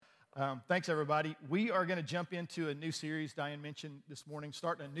Thanks, everybody. We are going to jump into a new series Diane mentioned this morning,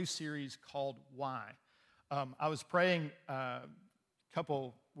 starting a new series called Why. I was praying a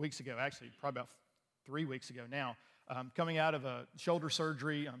couple weeks ago, actually, probably about 3 weeks ago now, coming out of a shoulder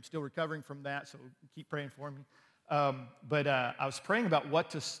surgery. I'm still recovering from that, so keep praying for me. But I was praying about what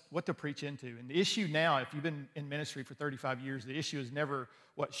to preach into. And the issue now, if you've been in ministry for 35 years, the issue is never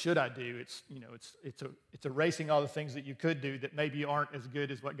what should I do. It's erasing all the things that you could do that maybe aren't as good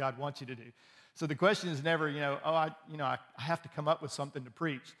as what God wants you to do. So the question is never, I have to come up with something to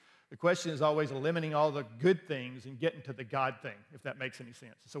preach. The question is always eliminating all the good things and getting to the God thing, if that makes any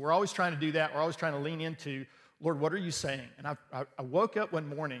sense. So we're always trying to do that. We're always trying to lean into, Lord, what are you saying? And I woke up one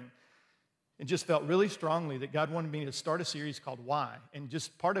morning and just felt really strongly that God wanted me to start a series called Why. And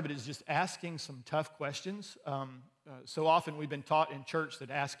just part of it is just asking some tough questions. So often we've been taught in church that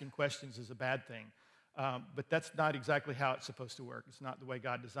asking questions is a bad thing. But that's not exactly how it's supposed to work. It's not the way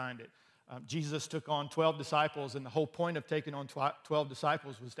God designed it. Jesus took on 12 disciples, and the whole point of taking on 12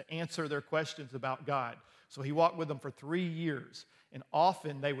 disciples was to answer their questions about God. So he walked with them for 3 years. And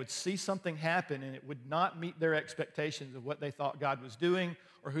often they would see something happen, and it would not meet their expectations of what they thought God was doing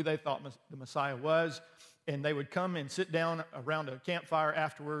or who they thought the Messiah was. And they would come and sit down around a campfire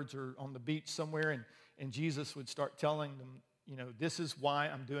afterwards or on the beach somewhere, and Jesus would start telling them, this is why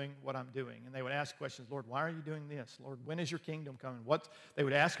I'm doing what I'm doing. And they would ask questions, Lord, why are you doing this? Lord, when is your kingdom coming? They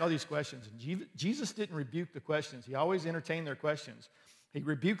would ask all these questions. And Jesus didn't rebuke the questions. He always entertained their questions. He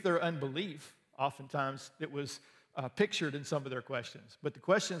rebuked their unbelief. Oftentimes, it was pictured in some of their questions. But the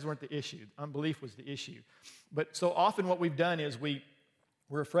questions weren't the issue. Unbelief was the issue. But so often what we've done is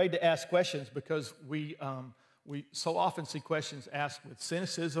we're afraid to ask questions because we so often see questions asked with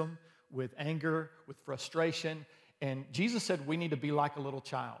cynicism, with anger, with frustration. And Jesus said we need to be like a little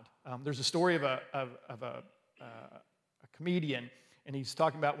child. There's a story of a comedian, and he's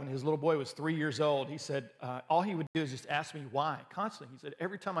talking about when his little boy was 3 years old. He said, all he would do is just ask me why, constantly. He said,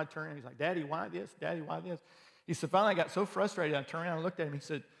 every time I turn around, he's like, Daddy, why this? Daddy, why this? He said, finally I got so frustrated, I turned around and looked at him. He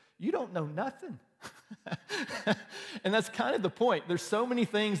said, you don't know nothing. And that's kind of the point. There's so many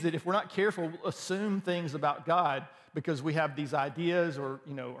things that if we're not careful, we'll assume things about God because we have these ideas or,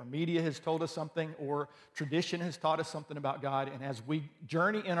 our media has told us something or tradition has taught us something about God. And as we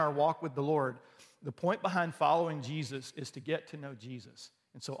journey in our walk with the Lord, the point behind following Jesus is to get to know Jesus.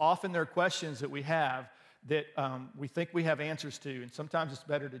 And so often there are questions that we have that we think we have answers to. And sometimes it's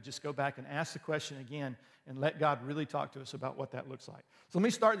better to just go back and ask the question again and let God really talk to us about what that looks like. So let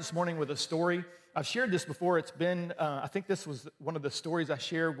me start this morning with a story. I've shared this before. It's been, I think this was one of the stories I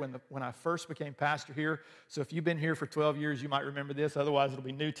shared when I first became pastor here. So if you've been here for 12 years, you might remember this. Otherwise, it'll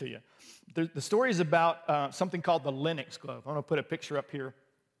be new to you. The story is about something called the Lenox Globe. I'm going to put a picture up here.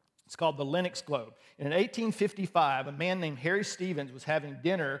 It's called the Lenox Globe. And in 1855, a man named Harry Stevens was having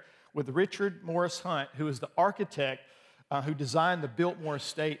dinner with Richard Morris Hunt, who is the architect who designed the Biltmore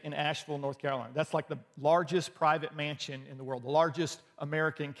Estate in Asheville, North Carolina. That's like the largest private mansion in the world, the largest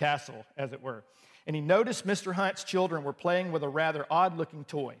American castle, as it were. And he noticed Mr. Hunt's children were playing with a rather odd-looking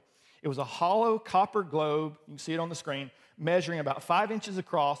toy. It was a hollow copper globe, you can see it on the screen, measuring about 5 inches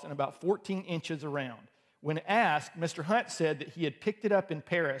across and about 14 inches around. When asked, Mr. Hunt said that he had picked it up in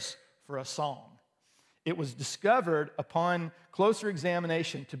Paris for a song. It was discovered upon closer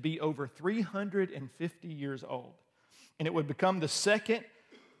examination to be over 350 years old. And it would become the second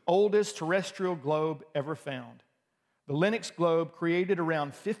oldest terrestrial globe ever found. The Lenox Globe, created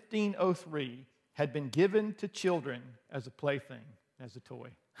around 1503, had been given to children as a plaything, as a toy.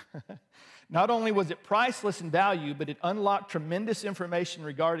 Not only was it priceless in value, but it unlocked tremendous information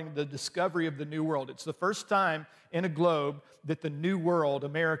regarding the discovery of the New World. It's the first time in a globe that the New World,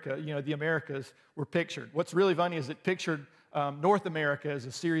 America, the Americas, were pictured. What's really funny is it pictured North America as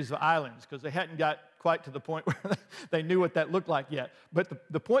a series of islands because they hadn't got quite to the point where they knew what that looked like yet.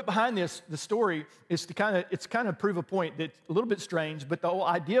 But the point behind this, the story, is to kind of prove a point that's a little bit strange, but the whole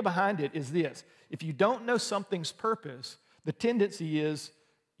idea behind it is this. If you don't know something's purpose, the tendency is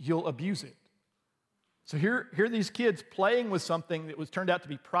you'll abuse it. So here are these kids playing with something that turned out to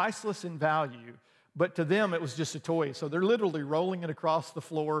be priceless in value, but to them it was just a toy. So they're literally rolling it across the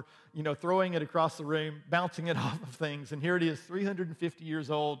floor, throwing it across the room, bouncing it off of things, and here it is, 350 years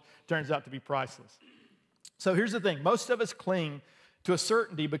old, turns out to be priceless. So here's the thing. Most of us cling to a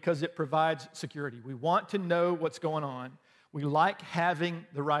certainty because it provides security. We want to know what's going on. We like having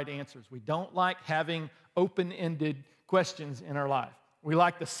the right answers. We don't like having open-ended questions in our life. We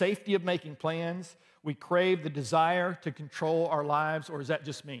like the safety of making plans. We crave the desire to control our lives, or is that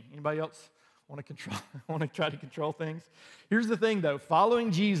just me? Anybody else want to try to control things? Here's the thing, though.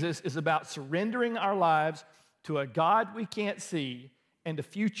 Following Jesus is about surrendering our lives to a God we can't see and a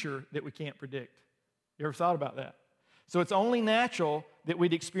future that we can't predict. You ever thought about that? So it's only natural that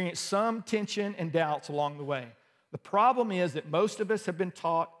we'd experience some tension and doubts along the way. The problem is that most of us have been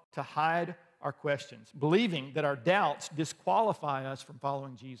taught to hide our questions, believing that our doubts disqualify us from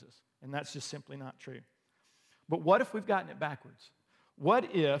following Jesus. And that's just simply not true. But what if we've gotten it backwards?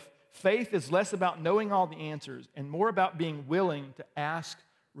 What if faith is less about knowing all the answers and more about being willing to ask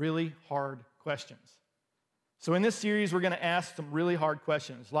really hard questions? So in this series, we're going to ask some really hard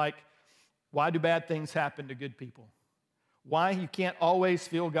questions like, why do bad things happen to good people? Why you can't always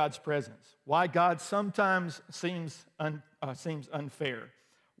feel God's presence? Why God sometimes seems unfair?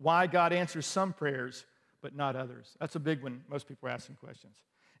 Why God answers some prayers but not others? That's a big one. Most people are asking questions.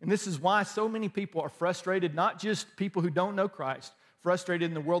 And this is why so many people are frustrated, not just people who don't know Christ, frustrated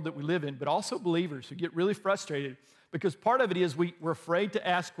in the world that we live in, but also believers who get really frustrated because part of it is we're afraid to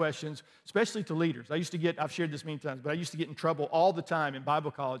ask questions, especially to leaders. I've shared this many times, but I used to get in trouble all the time in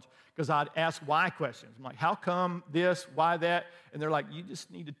Bible college because I'd ask why questions. I'm like, how come this, why that? And they're like, you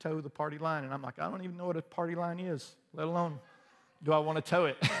just need to toe the party line. And I'm like, I don't even know what a party line is, let alone do I want to tow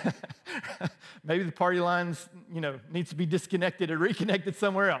it? Maybe the party lines, needs to be disconnected or reconnected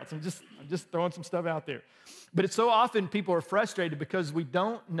somewhere else. I'm just throwing some stuff out there. But it's so often people are frustrated because we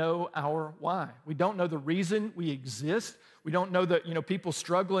don't know our why. We don't know the reason we exist. We don't know that, people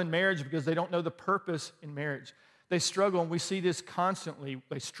struggle in marriage because they don't know the purpose in marriage. They struggle, and we see this constantly.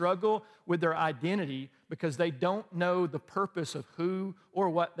 They struggle with their identity because they don't know the purpose of who or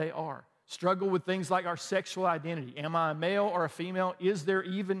what they are. Struggle with things like our sexual identity. Am I a male or a female? Is there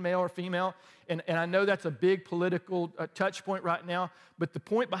even male or female? And I know that's a big political touch point right now, but the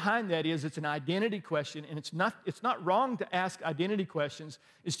point behind that is it's an identity question, and it's not wrong to ask identity questions.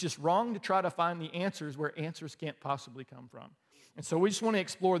 It's just wrong to try to find the answers where answers can't possibly come from. And so we just want to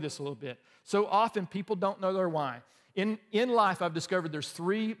explore this a little bit. So often people don't know their why. In life, I've discovered there's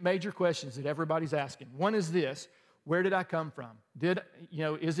three major questions that everybody's asking. One is this: where did I come from?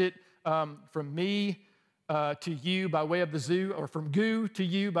 Is it from me to you by way of the zoo, or from goo to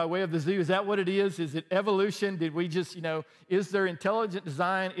you by way of the zoo? Is that what it is? Is it evolution? Did we just, is there intelligent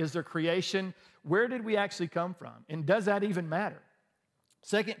design? Is there creation? Where did we actually come from? And does that even matter?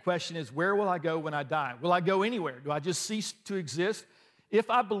 Second question is, where will I go when I die? Will I go anywhere? Do I just cease to exist? If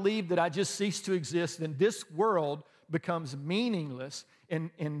I believe that I just cease to exist, then this world becomes meaningless, and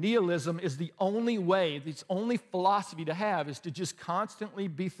nihilism is the only way, the only philosophy to have is to just constantly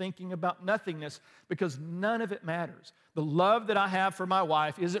be thinking about nothingness because none of it matters. The love that I have for my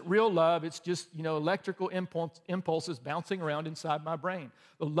wife isn't real love. It's just, electrical impulses bouncing around inside my brain.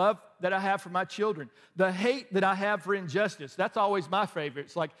 The love that I have for my children, the hate that I have for injustice, that's always my favorite.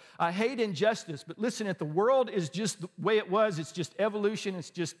 It's like, I hate injustice, but listen, if the world is just the way it was, it's just evolution, it's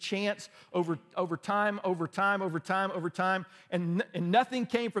just chance over time, and nothing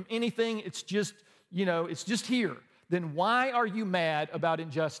came from anything, it's just, it's just here, then why are you mad about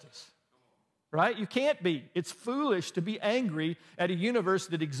injustice? Right? You can't be. It's foolish to be angry at a universe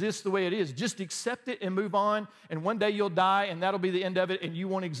that exists the way it is. Just accept it and move on, and one day you'll die, and that'll be the end of it, and you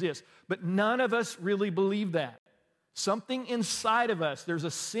won't exist. But none of us really believe that. Something inside of us, there's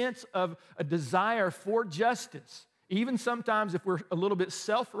a sense of a desire for justice. Even sometimes if we're a little bit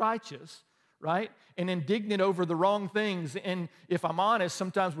self-righteous, right, and indignant over the wrong things, and if I'm honest,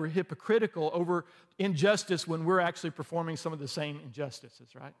 sometimes we're hypocritical over injustice when we're actually performing some of the same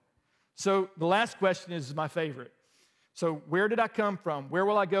injustices, right? So the last question is my favorite. So where did I come from? Where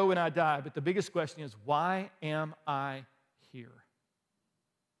will I go when I die? But the biggest question is, why am I here?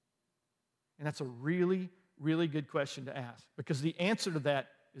 And that's a really, really good question to ask, because the answer to that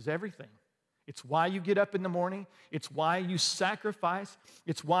is everything. It's why you get up in the morning. It's why you sacrifice.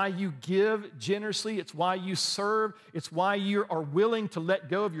 It's why you give generously. It's why you serve. It's why you are willing to let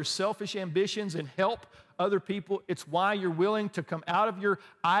go of your selfish ambitions and help other people. It's why you're willing to come out of your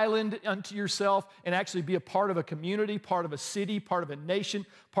island unto yourself and actually be a part of a community, part of a city, part of a nation,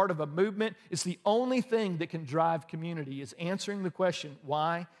 part of a movement. It's the only thing that can drive community, is answering the question,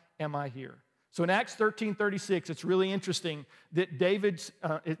 why am I here? So in Acts 13:36, it's really interesting that David's,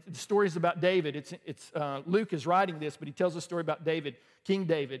 the story is about David. Luke is writing this, but he tells a story about David, King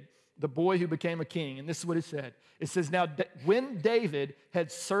David, the boy who became a king. And this is what it said. It says, now when David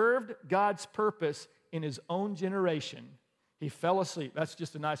had served God's purpose in his own generation, he fell asleep. That's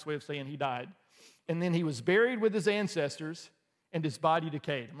just a nice way of saying he died. And then he was buried with his ancestors, and his body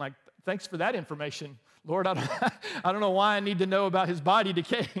decayed. I'm like, thanks for that information, Lord. I don't know why I need to know about his body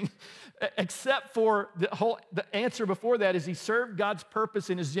decaying, except for the answer before that is he served God's purpose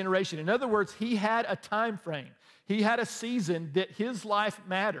in his generation. In other words, he had a time frame. He had a season that his life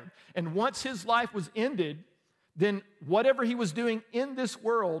mattered. And once his life was ended, then whatever he was doing in this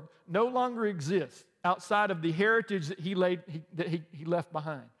world no longer exists outside of the heritage that he left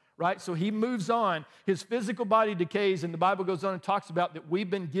behind, right? So he moves on. His physical body decays, and the Bible goes on and talks about that we're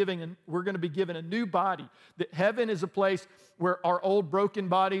going to be given a new body, that heaven is a place where our old broken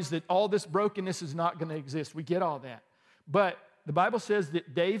bodies, that all this brokenness is not going to exist. We get all that. But the Bible says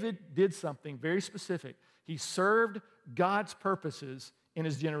that David did something very specific. He served God's purposes in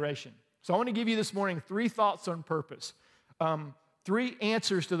his generation. So I want to give you this morning 3 thoughts on purpose. 3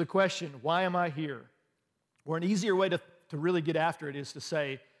 answers to the question, why am I here? Or an easier way to really get after it is to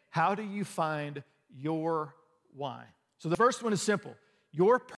say, how do you find your why? So the first one is simple.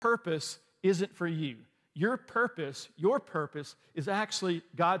 Your purpose isn't for you. Your purpose is actually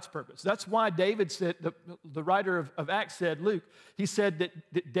God's purpose. That's why David said, the writer of Acts said, Luke, he said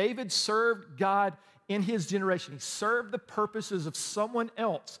that David served God in his generation. He served the purposes of someone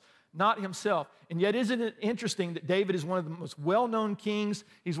else, not himself. And yet, isn't it interesting that David is one of the most well-known kings?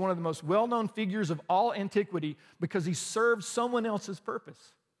 He's one of the most well-known figures of all antiquity because he served someone else's purpose.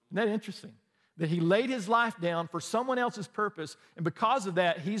 Isn't that interesting? That he laid his life down for someone else's purpose, and because of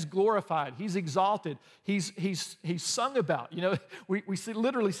that, he's glorified, he's exalted, he's sung about. You know, we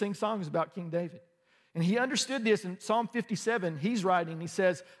literally sing songs about King David. And he understood this in Psalm 57. He's writing, he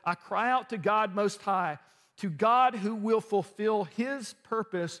says, I cry out to God Most High, to God who will fulfill his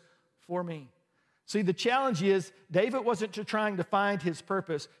purpose for me. See, the challenge is David wasn't trying to find his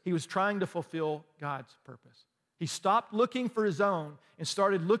purpose. He was trying to fulfill God's purpose. He stopped looking for his own and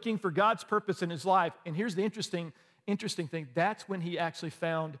started looking for God's purpose in his life. And here's the interesting thing. That's when he actually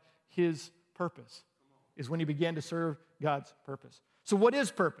found his purpose, is when he began to serve God's purpose. So what is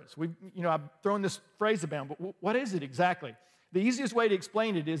purpose? I've thrown this phrase about, but what is it exactly? The easiest way to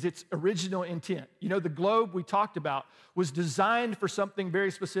explain it is its original intent. You know, the globe we talked about was designed for something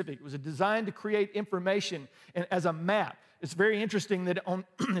very specific. It was designed to create information and as a map. It's very interesting that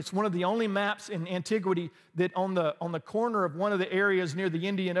it's one of the only maps in antiquity that on the corner of one of the areas near the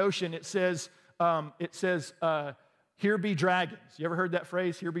Indian Ocean, it says, here be dragons. You ever heard that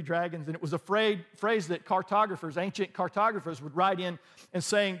phrase, here be dragons? And it was a phrase that ancient cartographers would write in and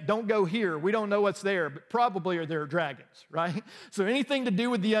saying, don't go here, we don't know what's there, but probably are there dragons, right? So anything to do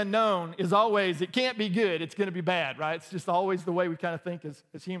with the unknown is always, it can't be good, it's gonna be bad, right? It's just always the way we kind of think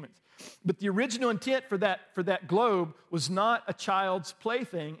as humans. But the original intent for that globe was not a child's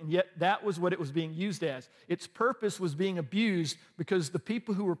plaything, and yet that was what it was being used as. Its purpose was being abused because the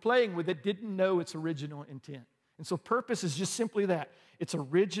people who were playing with it didn't know its original intent. And so purpose is just simply that. It's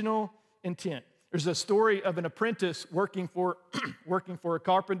original intent. There's a story of an apprentice working for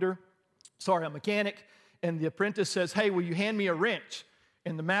a mechanic, and the apprentice says, hey, will you hand me a wrench?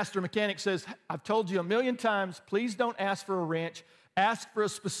 And the master mechanic says, I've told you 1,000,000 times, please don't ask for a wrench. Ask for a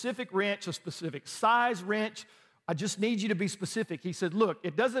specific wrench, a specific size wrench. I just need you to be specific. He said, look,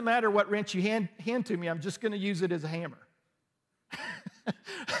 it doesn't matter what wrench you hand to me, I'm just going to use it as a hammer.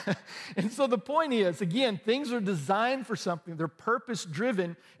 And so the point is, again, things are designed for something. They're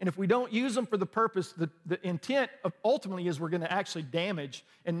purpose-driven, and if we don't use them for the purpose, the intent ultimately is we're going to actually damage,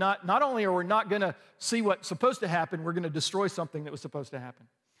 and not only are we not going to see what's supposed to happen, we're going to destroy something that was supposed to happen.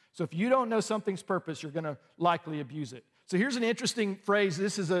 So if you don't know something's purpose, you're going to likely abuse it. So here's an interesting phrase.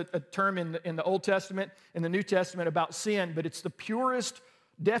 This is a term in the Old Testament and the New Testament about sin, but it's the purest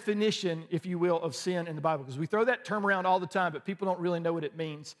definition, if you will, of sin in the Bible. Because we throw that term around all the time, but people don't really know what it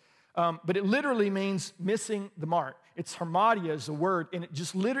means. But it literally means missing the mark. It's harmadia is the word, and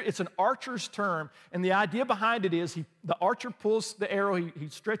it's an archer's term. And the idea behind it is the archer pulls the arrow, he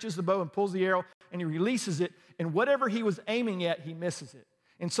stretches the bow and pulls the arrow, and he releases it, and whatever he was aiming at, he misses it.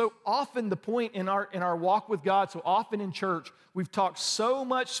 And so often the point in our walk with God, so often in church, we've talked so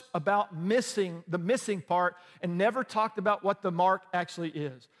much about the missing part and never talked about what the mark actually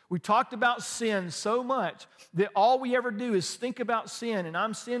is. We talked about sin so much that all we ever do is think about sin, and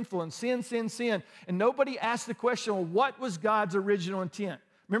I'm sinful, and sin, and nobody asked the question, well, what was God's original intent?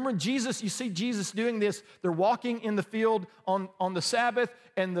 Remember you see Jesus doing this. They're walking in the field on the Sabbath,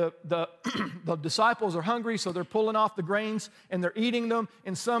 and the disciples are hungry, so they're pulling off the grains, and they're eating them,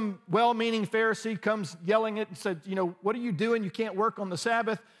 and some well-meaning Pharisee comes yelling it and said, what are you doing? You can't work on the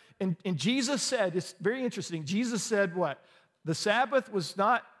Sabbath. And Jesus said, it's very interesting, Jesus said what? The Sabbath was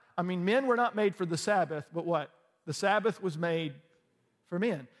not, men were not made for the Sabbath, but what? The Sabbath was made for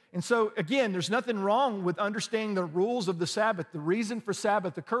men. And so, again, there's nothing wrong with understanding the rules of the Sabbath, the reason for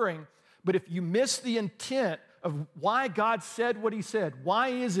Sabbath occurring, but if you miss the intent of why God said what he said, why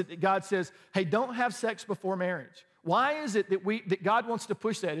is it that God says, hey, don't have sex before marriage? Why is it that God wants to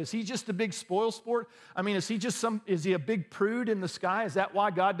push that? Is he just a big spoil sport? Is he a big prude in the sky? Is that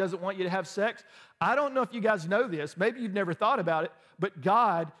why God doesn't want you to have sex? I don't know if you guys know this. Maybe you've never thought about it, but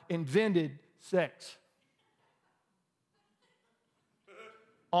God invented sex.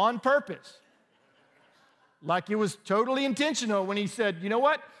 On purpose. Like it was totally intentional when he said, you know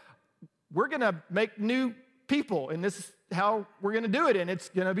what? We're going to make new people, and this is how we're going to do it, and it's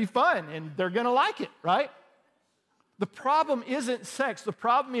going to be fun, and they're going to like it, right? The problem isn't sex. The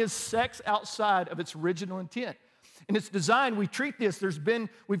problem is sex outside of its original intent. And it's designed, we treat this,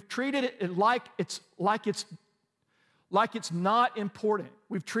 we've treated it like it's not important.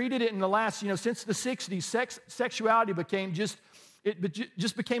 We've treated it in the last, since the 60s, sexuality became just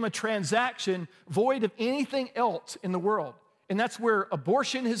became a transaction void of anything else in the world. And that's where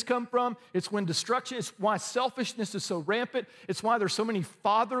abortion has come from. It's when destruction, it's why selfishness is so rampant. It's why there's so many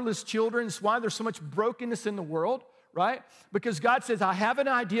fatherless children. It's why there's so much brokenness in the world, right? Because God says, I have an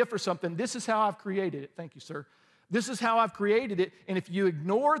idea for something. This is how I've created it. Thank you, sir. This is how I've created it. And if you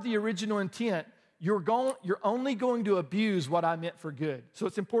ignore the original intent, you're only going to abuse what I meant for good. So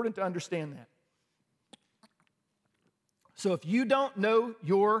it's important to understand that. So if you don't know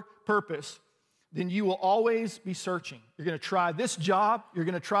your purpose, then you will always be searching. You're going to try this job. You're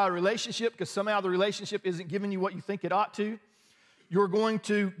going to try a relationship because somehow the relationship isn't giving you what you think it ought to. You're going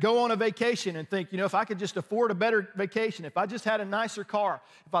to go on a vacation and think, if I could just afford a better vacation, if I just had a nicer car,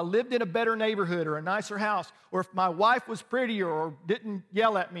 if I lived in a better neighborhood or a nicer house, or if my wife was prettier or didn't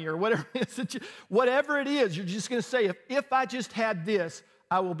yell at me or whatever it is, you're just going to say, if I just had this,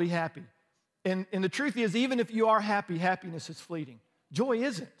 I will be happy. And the truth is, even if you are happy, happiness is fleeting. Joy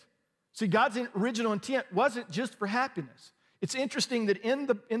isn't. See, God's original intent wasn't just for happiness. It's interesting that in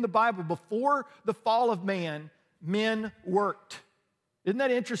the Bible, before the fall of man, men worked. Isn't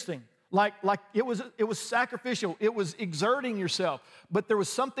that interesting? Like it was sacrificial. It was exerting yourself. But there was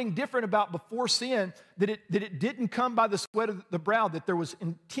something different about before sin that it didn't come by the sweat of the brow, that there was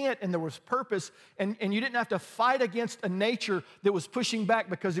intent and there was purpose, and you didn't have to fight against a nature that was pushing back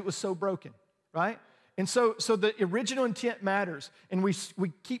because it was so broken, right? And so the original intent matters, and we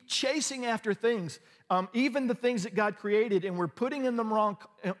keep chasing after things, even the things that God created, and we're putting in the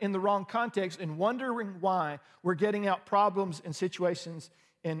wrong context and wondering why we're getting out problems and situations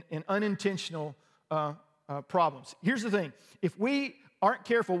and unintentional problems. Here's the thing. If we aren't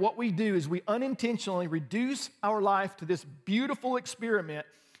careful, what we do is we unintentionally reduce our life to this beautiful experiment,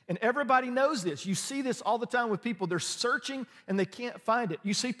 and everybody knows this. You see this all the time with people. They're searching, and they can't find it.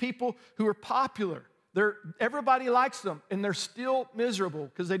 You see people who are popular. Everybody likes them, and they're still miserable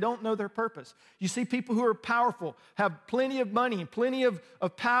because they don't know their purpose. You see people who are powerful, have plenty of money, plenty of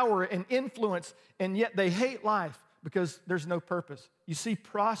power and influence, and yet they hate life because there's no purpose. You see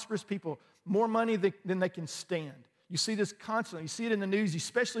prosperous people, more money than they can stand. You see this constantly. You see it in the news. You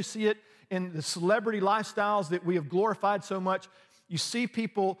especially see it in the celebrity lifestyles that we have glorified so much. You see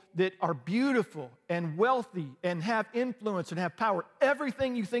people that are beautiful and wealthy and have influence and have power,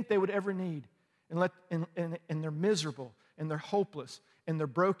 everything you think they would ever need. And they're miserable, and they're hopeless, and they're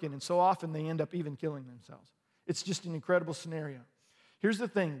broken, and so often they end up even killing themselves. It's just an incredible scenario. Here's the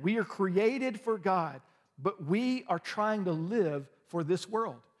thing. We are created for God, but we are trying to live for this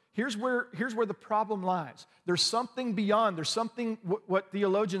world. Here's where the problem lies. There's something beyond. There's something what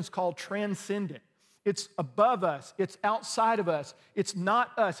theologians call transcendent. It's above us. It's outside of us. It's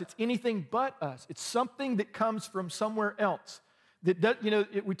not us. It's anything but us. It's something that comes from somewhere else.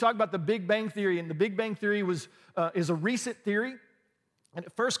 We talk about the Big Bang Theory, and the Big Bang Theory is a recent theory. And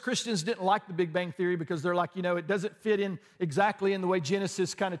at first, Christians didn't like the Big Bang Theory because they're like, it doesn't fit in exactly in the way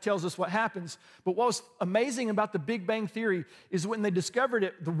Genesis kind of tells us what happens. But what was amazing about the Big Bang Theory is when they discovered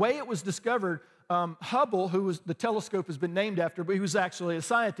it, the way it was discovered, Hubble, the telescope has been named after, but he was actually a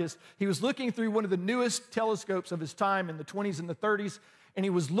scientist. He was looking through one of the newest telescopes of his time in the 20s and the 30s, and he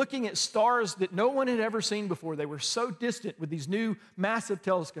was looking at stars that no one had ever seen before. They were so distant with these new massive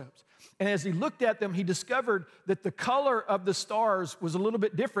telescopes. And as he looked at them, he discovered that the color of the stars was a little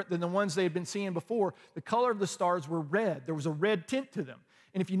bit different than the ones they had been seeing before. The color of the stars were red. There was a red tint to them.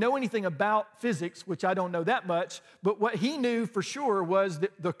 And if you know anything about physics, which I don't know that much, but what he knew for sure was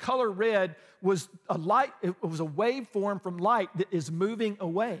that the color red was a light, it was a waveform from light that is moving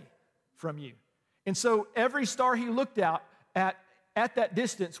away from you. And so every star he looked at that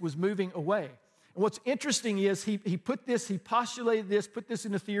distance was moving away. And what's interesting is he postulated this, put this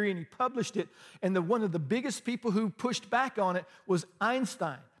in a theory, and he published it. And one of the biggest people who pushed back on it was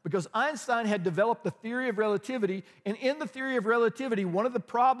Einstein, because Einstein had developed the theory of relativity. And in the theory of relativity, one of the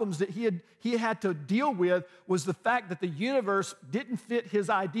problems that he had to deal with was the fact that the universe didn't fit his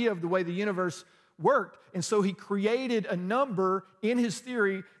idea of the way the universe worked. And so he created a number in his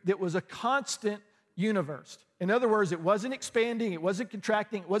theory that was a constant universe. In other words, it wasn't expanding, it wasn't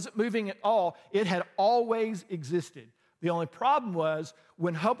contracting, it wasn't moving at all. It had always existed. The only problem was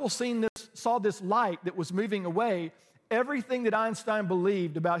when Hubble saw this light that was moving away, everything that Einstein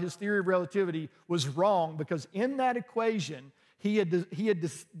believed about his theory of relativity was wrong, because in that equation, he had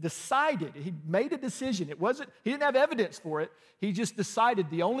decided, he made a decision. He didn't have evidence for it. He just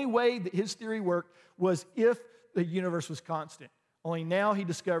decided the only way that his theory worked was if the universe was constant. Only now he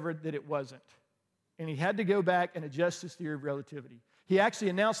discovered that it wasn't. And he had to go back and adjust his theory of relativity. He actually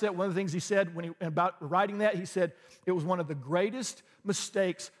announced that. One of the things he said about writing that, he said, it was one of the greatest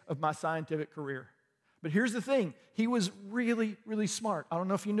mistakes of my scientific career. But here's the thing. He was really, really smart. I don't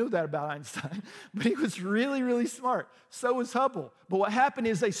know if you knew that about Einstein, but he was really, really smart. So was Hubble. But what happened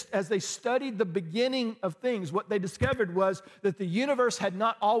is as they studied the beginning of things, what they discovered was that the universe had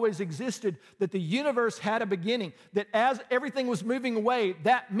not always existed, that the universe had a beginning, that as everything was moving away,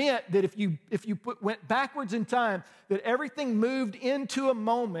 that meant that if you went backwards in time, that everything moved into a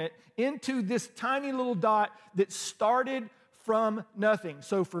moment, into this tiny little dot that started from nothing.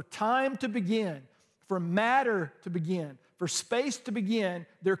 So for time to begin, for matter to begin, for space to begin,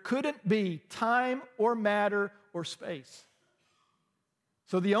 there couldn't be time or matter or space.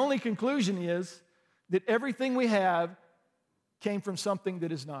 So the only conclusion is that everything we have came from something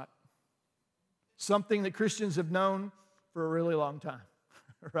that is not. Something that Christians have known for a really long time,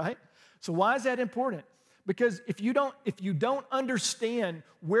 right? So why is that important? Because if you don't understand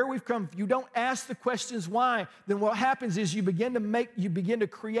where we've come, if you don't ask the questions why, then what happens is you begin to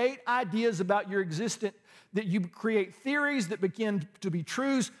create ideas about your existence, that you create theories that begin to be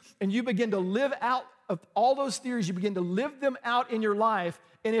truths, and you begin to live out of all those theories, you begin to live them out in your life.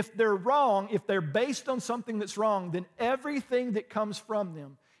 And if they're wrong, if they're based on something that's wrong, then everything that comes from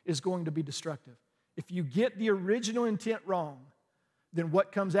them is going to be destructive. If you get the original intent wrong, then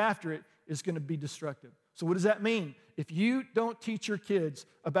what comes after it is going to be destructive. So what does that mean? If you don't teach your kids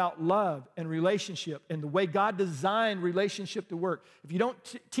about love and relationship and the way God designed relationship to work, if you don't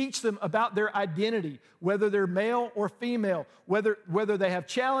teach them about their identity, whether they're male or female, whether they have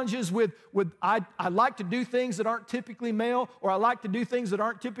challenges with I like to do things that aren't typically male, or I like to do things that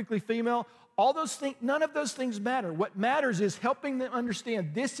aren't typically female, all those things, none of those things matter. What matters is helping them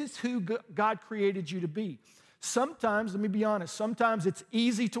understand this is who God created you to be. Sometimes, let me be honest, sometimes it's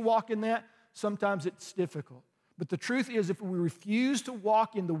easy to walk in that. Sometimes it's difficult. But the truth is, if we refuse to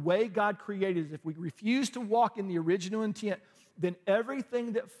walk in the way God created us, if we refuse to walk in the original intent, then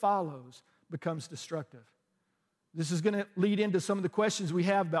everything that follows becomes destructive. This is going to lead into some of the questions we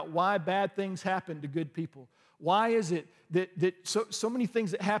have about why bad things happen to good people. Why is it that so many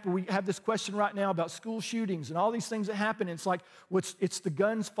things that happen, we have this question right now about school shootings and all these things that happen, and it's like, it's the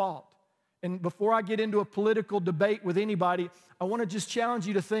gun's fault. And before I get into a political debate with anybody, I want to just challenge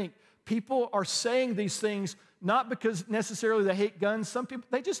you to think. People are saying these things not because necessarily they hate guns. Some people,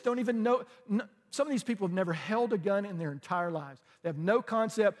 they just don't even know. Some of these people have never held a gun in their entire lives. They have no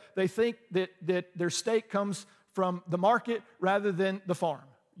concept. They think that their steak comes from the market rather than the farm.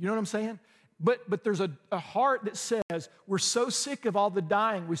 You know what I'm saying? But there's a heart that says, we're so sick of all the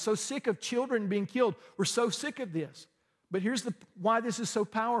dying. We're so sick of children being killed. We're so sick of this. But here's why this is so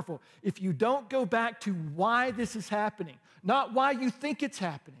powerful. If you don't go back to why this is happening, not why you think it's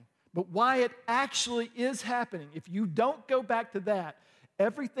happening, but why it actually is happening, if you don't go back to that,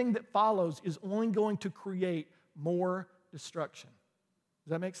 everything that follows is only going to create more destruction.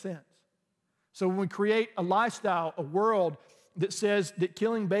 Does that make sense? So when we create a lifestyle, a world that says that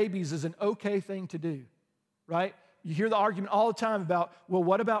killing babies is an okay thing to do, right? You hear the argument all the time about, well,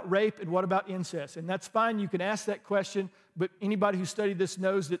 what about rape and what about incest? And that's fine, you can ask that question, but anybody who studied this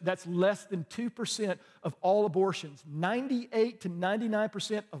knows that that's less than 2% of all abortions. 98 to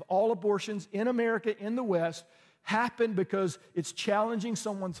 99% of all abortions in America, in the West, happen because it's challenging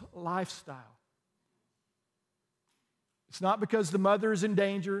someone's lifestyle. It's not because the mother is in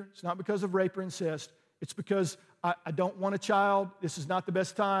danger. It's not because of rape or incest. It's because I don't want a child. This is not the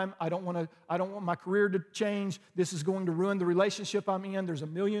best time. I don't want my career to change. This is going to ruin the relationship I'm in. There's a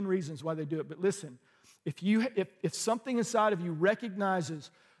million reasons why they do it. But listen, if something inside of you recognizes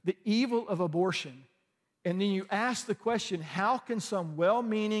the evil of abortion, and then you ask the question, how can some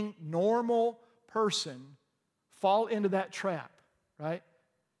well-meaning, normal person fall into that trap, right?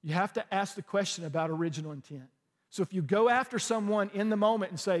 You have to ask the question about original intent. So if you go after someone in the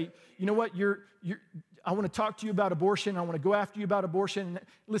moment and say, you know what, I want to talk to you about abortion. I want to go after you about abortion.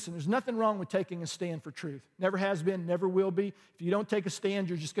 Listen, there's nothing wrong with taking a stand for truth. Never has been, never will be. If you don't take a stand,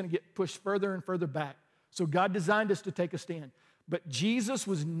 you're just going to get pushed further and further back. So God designed us to take a stand. But Jesus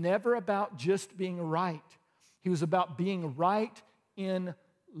was never about just being right. He was about being right in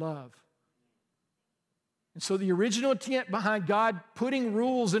love. And so the original intent behind God putting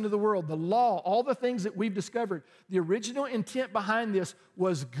rules into the world, the law, all the things that we've discovered, the original intent behind this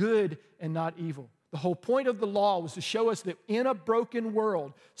was good and not evil. The whole point of the law was to show us that in a broken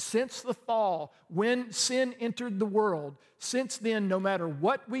world, since the fall, when sin entered the world, since then, no matter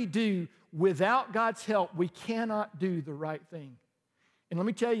what we do, without God's help, we cannot do the right thing. And let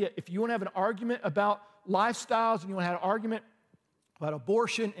me tell you, if you want to have an argument about lifestyles and you want to have an argument about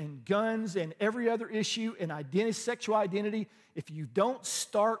abortion and guns and every other issue and identity, sexual identity, if you don't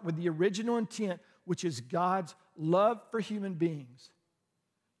start with the original intent, which is God's love for human beings,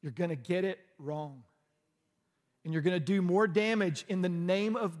 you're going to get it wrong. And you're going to do more damage in the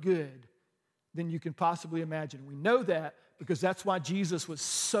name of good than you can possibly imagine. We know that because that's why Jesus was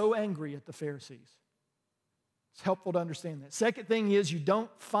so angry at the Pharisees. It's helpful to understand that. Second thing is you don't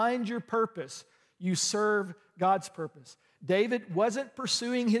find your purpose, you serve God's purpose. David wasn't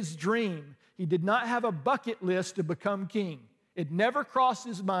pursuing his dream. He did not have a bucket list to become king. It never crossed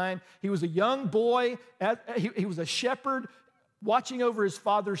his mind. He was a young boy. He was a shepherd watching over his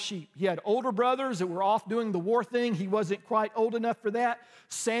father's sheep. He had older brothers that were off doing the war thing. He wasn't quite old enough for that.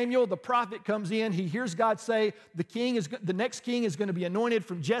 Samuel, the prophet, comes in. He hears God say, the next king is going to be anointed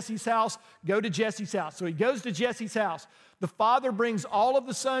from Jesse's house. Go to Jesse's house. So he goes to Jesse's house. The father brings all of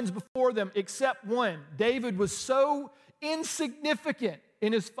the sons before them except one. David was so insignificant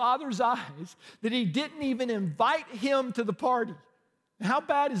in his father's eyes that he didn't even invite him to the party. How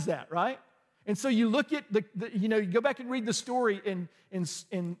bad is that, right? And so you look at you go back and read the story, and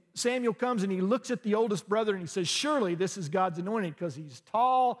Samuel comes and he looks at the oldest brother and he says, surely this is God's anointed because he's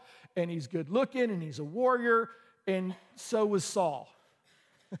tall and he's good looking and he's a warrior, and so was Saul,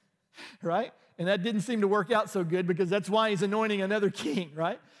 right? And that didn't seem to work out so good because that's why he's anointing another king,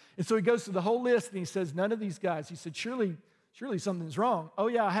 right? And so he goes through the whole list and he says, none of these guys. He said, surely something's wrong. Oh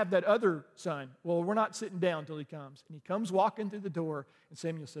yeah, I have that other son. Well, we're not sitting down till he comes. And he comes walking through the door and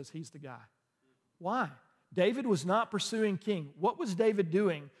Samuel says, he's the guy. Why? David was not pursuing king. What was David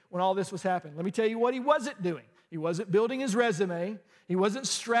doing when all this was happening? Let me tell you what he wasn't doing. He wasn't building his resume. He wasn't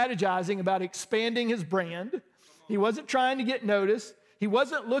strategizing about expanding his brand. He wasn't trying to get noticed. He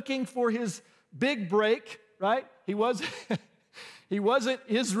wasn't looking for his big break, right? He wasn't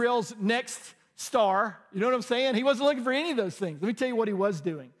Israel's next star. You know what I'm saying? He wasn't looking for any of those things. Let me tell you what he was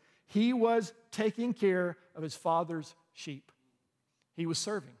doing. He was taking care of his father's sheep. He was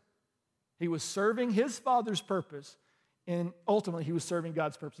serving. He was serving his father's purpose, and ultimately he was serving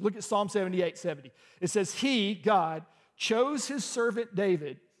God's purpose. Look at Psalm 78:70. It says, he, God, chose his servant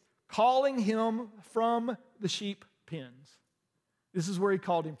David, calling him from the sheep pens. This is where he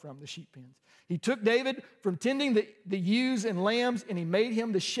called him from, the sheep pens. He took David from tending the ewes and lambs, and he made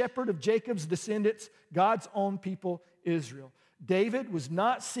him the shepherd of Jacob's descendants, God's own people, Israel. David was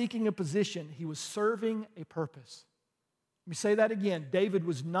not seeking a position. He was serving a purpose. Let me say that again. David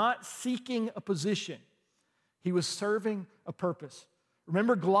was not seeking a position. He was serving a purpose.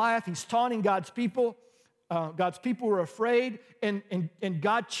 Remember Goliath? He's taunting God's people. God's people were afraid, and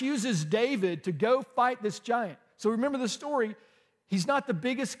God chooses David to go fight this giant. So remember the story. He's not the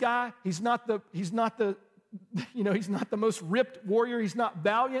biggest guy. He's not the most ripped warrior. He's not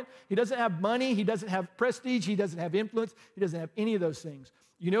valiant. He doesn't have money. He doesn't have prestige. He doesn't have influence. He doesn't have any of those things.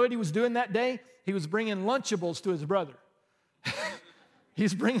 You know what he was doing that day? He was bringing Lunchables to his brother.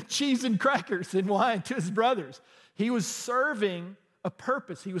 He's bringing cheese and crackers and wine to his brothers. He was serving a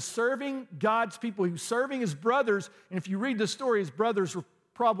purpose. He was serving God's people. He was serving his brothers. And if you read the story, his brothers were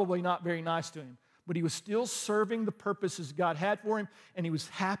probably not very nice to him. But he was still serving the purposes God had for him, and he was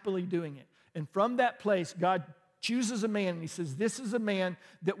happily doing it. And from that place, God chooses a man, and he says, this is a man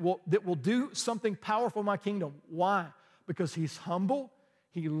that will do something powerful in my kingdom. Why? Because he's humble,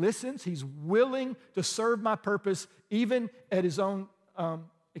 he listens, he's willing to serve my purpose, even at his own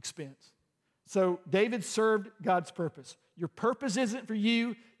expense. So David served God's purpose. Your purpose isn't for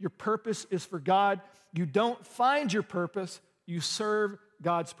you, your purpose is for God. You don't find your purpose, you serve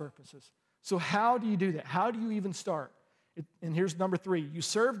God's purposes. So how do you do that? How do you even start? And here's number 3. You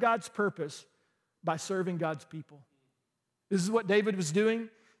serve God's purpose by serving God's people. This is what David was doing.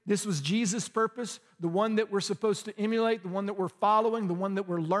 This was Jesus' purpose, the one that we're supposed to emulate, the one that we're following, the one that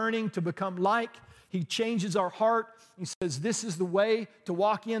we're learning to become like. He changes our heart. He says, this is the way to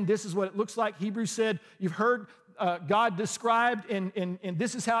walk in. This is what it looks like. Hebrews said, you've heard God described, and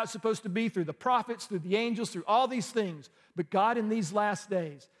this is how it's supposed to be through the prophets, through the angels, through all these things. But God in these last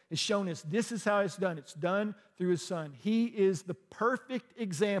days has shown us this is how it's done. It's done through his Son. He is the perfect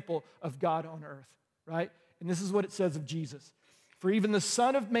example of God on earth, right? And this is what it says of Jesus. For even the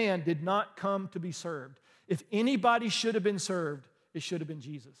Son of Man did not come to be served. If anybody should have been served, it should have been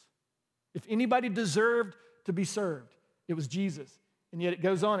Jesus. If anybody deserved to be served, it was Jesus. And yet it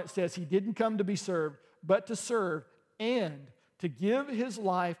goes on, it says he didn't come to be served, but to serve and to give his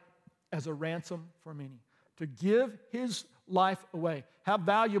life as a ransom for many. To give his life away. How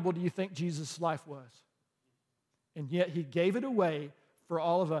valuable do you think Jesus' life was? And yet he gave it away for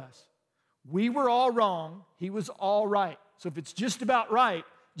all of us. We were all wrong. He was all right. So if it's just about right,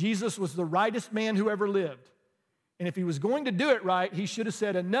 Jesus was the rightest man who ever lived. And if he was going to do it right, he should have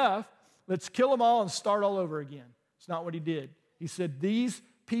said, enough, let's kill them all and start all over again. It's not what he did. He said, these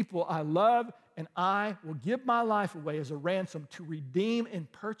people I love, and I will give my life away as a ransom to redeem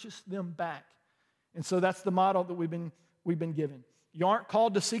and purchase them back. And so that's the model that we've been given. You aren't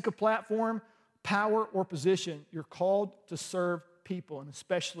called to seek a platform, power, or position. You're called to serve people, and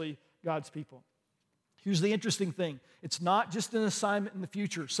especially God's people. Here's the interesting thing. It's not just an assignment in the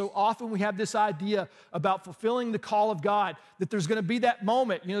future. So often we have this idea about fulfilling the call of God, that there's going to be that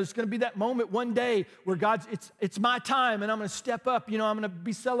moment. There's going to be that moment one day where it's my time, and I'm going to step up. I'm going to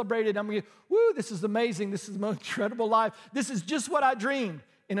be celebrated. I'm going to, woo, this is amazing. This is the most incredible life. This is just what I dreamed.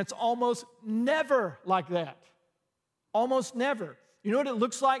 And it's almost never like that. Almost never. You know what it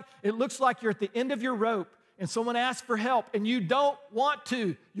looks like? It looks like you're at the end of your rope, and someone asks for help, and you don't want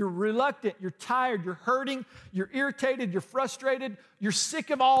to. You're reluctant, you're tired, you're hurting, you're irritated, you're frustrated, you're sick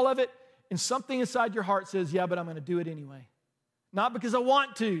of all of it, and something inside your heart says, yeah, but I'm going to do it anyway. Not because I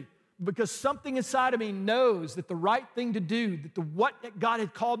want to, but because something inside of me knows that the right thing to do, what God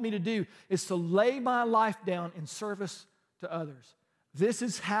had called me to do, is to lay my life down in service to others. This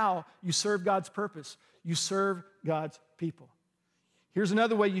is how you serve God's purpose. You serve God's people. Here's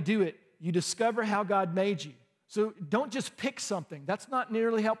another way you do it. You discover how God made you. So don't just pick something. That's not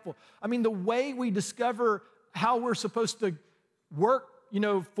nearly helpful. I mean, the way we discover how we're supposed to work,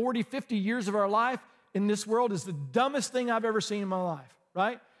 40, 50 years of our life in this world is the dumbest thing I've ever seen in my life,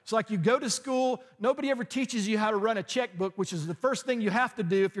 right? It's like you go to school, nobody ever teaches you how to run a checkbook, which is the first thing you have to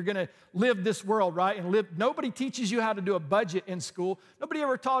do if you're going to live this world, right? Nobody teaches you how to do a budget in school. Nobody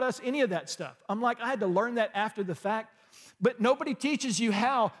ever taught us any of that stuff. I'm like, I had to learn that after the fact. But nobody teaches you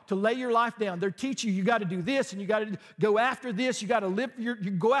how to lay your life down. They teach you got to do this, and you got to go after this. You got to you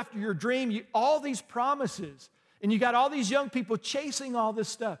go after your dream. All these promises. And you got all these young people chasing all this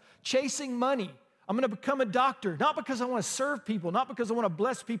stuff, chasing money. I'm going to become a doctor, not because I want to serve people, not because I want to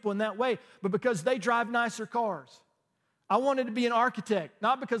bless people in that way, but because they drive nicer cars. I wanted to be an architect,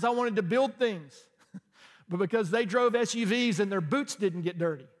 not because I wanted to build things, but because they drove SUVs and their boots didn't get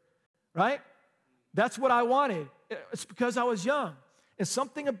dirty, right? That's what I wanted. It's because I was young. And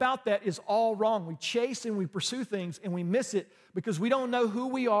something about that is all wrong. We chase and we pursue things and we miss it because we don't know who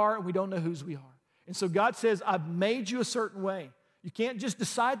we are and we don't know whose we are. And so God says, I've made you a certain way. You can't just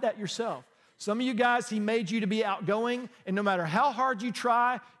decide that yourself. Some of you guys, He made you to be outgoing, and no matter how hard you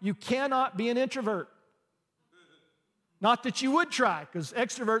try, you cannot be an introvert. Not that you would try, because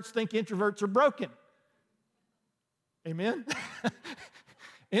extroverts think introverts are broken. Amen?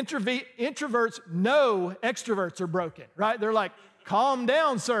 Introverts know extroverts are broken, right? They're like, calm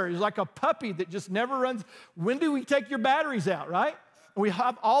down, sir. He's like a puppy that just never runs. When do we take your batteries out, right? And we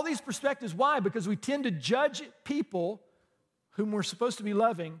have all these perspectives. Why? Because we tend to judge people whom we're supposed to be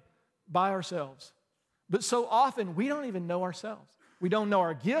loving by ourselves. But so often, we don't even know ourselves. We don't know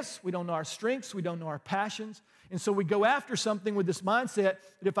our gifts. We don't know our strengths. We don't know our passions. And so we go after something with this mindset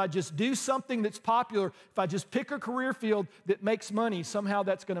that if I just do something that's popular, if I just pick a career field that makes money, somehow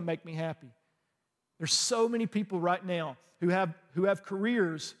that's going to make me happy. There's so many people right now who have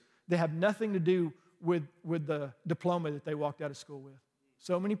careers that have nothing to do with the diploma that they walked out of school with.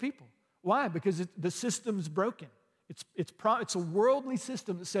 So many people. Why? Because the system's broken. It's a worldly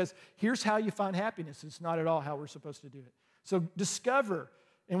system that says, here's how you find happiness. It's not at all how we're supposed to do it. So discover,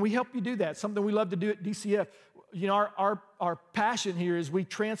 and we help you do that. Something we love to do at DCF. Our passion here is we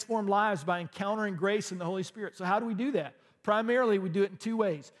transform lives by encountering grace and the Holy Spirit. So how do we do that? Primarily, we do it in two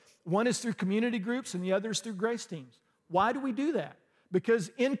ways. One is through community groups, and the other is through grace teams. Why do we do that? Because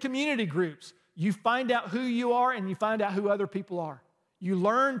in community groups, you find out who you are and you find out who other people are. You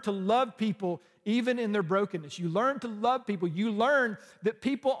learn to love people even in their brokenness. You learn to love people. You learn that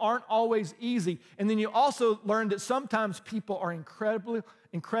people aren't always easy. And then you also learn that sometimes people are incredible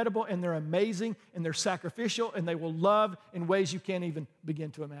and they're amazing and they're sacrificial and they will love in ways you can't even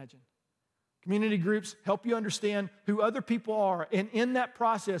begin to imagine. Community groups help you understand who other people are. And in that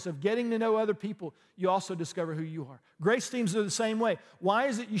process of getting to know other people, you also discover who you are. Grace teams are the same way. Why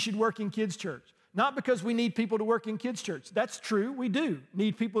is it you should work in kids' church? Not because we need people to work in kids' church. That's true. We do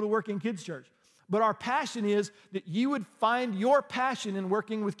need people to work in kids' church. But our passion is that you would find your passion in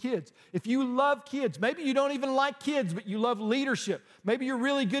working with kids. If you love kids, maybe you don't even like kids, but you love leadership. Maybe you're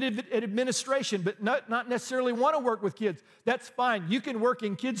really good at administration, but not necessarily want to work with kids. That's fine. You can work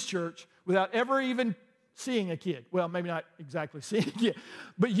in kids' church without ever even seeing a kid. Well, maybe not exactly seeing a kid,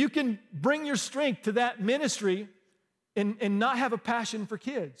 but you can bring your strength to that ministry and not have a passion for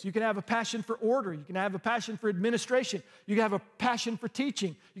kids. You can have a passion for order. You can have a passion for administration. You can have a passion for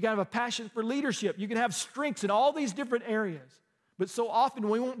teaching. You can have a passion for leadership. You can have strengths in all these different areas. But so often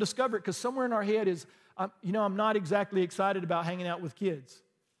we won't discover it because somewhere in our head is, I'm not exactly excited about hanging out with kids.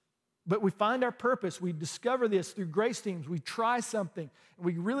 But we find our purpose. We discover this through grace teams. We try something, and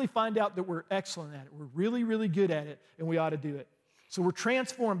we really find out that we're excellent at it. We're really, really good at it, and we ought to do it. So we're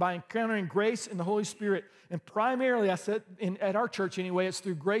transformed by encountering grace and the Holy Spirit. And primarily, I said, at our church anyway, it's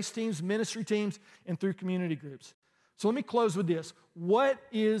through grace teams, ministry teams, and through community groups. So let me close with this. What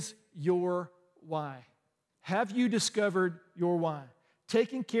is your why? Have you discovered your why?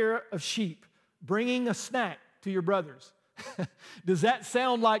 Taking care of sheep, bringing a snack to your brothers. Does that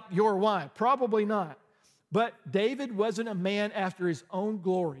sound like your why? Probably not. But David wasn't a man after his own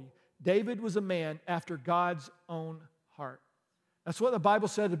glory. David was a man after God's own heart. That's what the Bible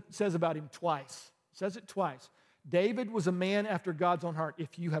says about him twice. It says it twice. David was a man after God's own heart.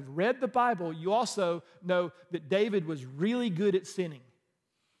 If you have read the Bible, you also know that David was really good at sinning.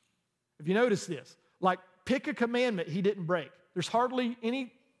 Have you noticed this? Like, pick a commandment he didn't break. There's hardly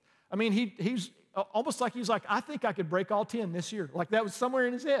any, he's almost like he's like, I think I could break all 10 this year. Like that was somewhere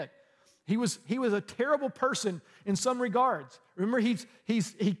in his head. He was a terrible person in some regards. Remember,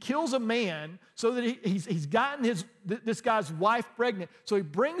 he kills a man so that he's gotten this guy's wife pregnant. So he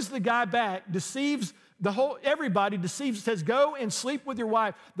brings the guy back, deceives everybody, says, go and sleep with your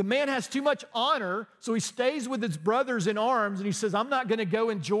wife. The man has too much honor, so he stays with his brothers in arms, and he says, I'm not going to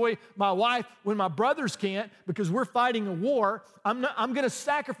go enjoy my wife when my brothers can't because we're fighting a war. I'm going to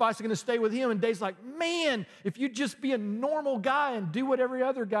sacrifice, I'm going to stay with him. And Dave's like, man, if you'd just be a normal guy and do what every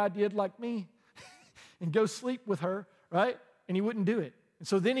other guy did like me and go sleep with her, right? And he wouldn't do it. And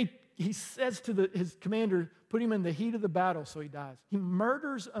so then he says to his commander, put him in the heat of the battle so he dies. He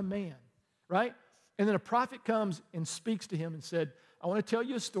murders a man, right? And then a prophet comes and speaks to him and said, I want to tell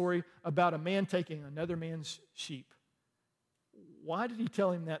you a story about a man taking another man's sheep. Why did he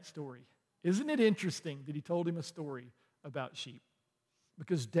tell him that story? Isn't it interesting that he told him a story about sheep?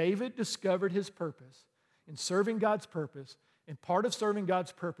 Because David discovered his purpose in serving God's purpose, and part of serving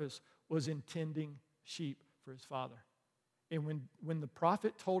God's purpose was in tending sheep for his father. And when the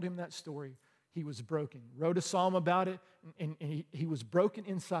prophet told him that story, he was broken. Wrote a psalm about it, and he was broken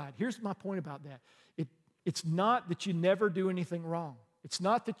inside. Here's my point about that. It's not that you never do anything wrong. It's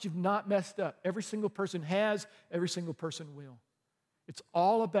not that you've not messed up. Every single person has, every single person will. It's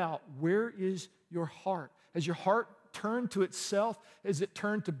all about, where is your heart? Has your heart turned to itself? Has it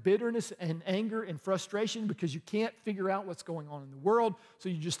turned to bitterness and anger and frustration because you can't figure out what's going on in the world, so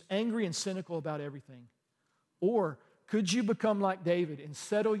you're just angry and cynical about everything? Or could you become like David and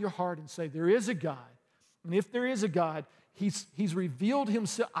settle your heart and say, there is a God, and if there is a God, He's revealed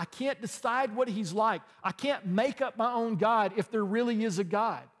himself. I can't decide what he's like. I can't make up my own God if there really is a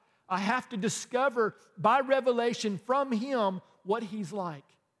God. I have to discover by revelation from him what he's like.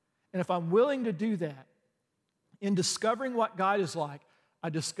 And if I'm willing to do that, in discovering what God is like, I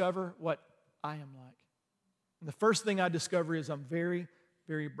discover what I am like. And the first thing I discover is I'm very,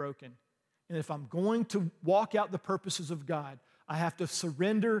 very broken. And if I'm going to walk out the purposes of God, I have to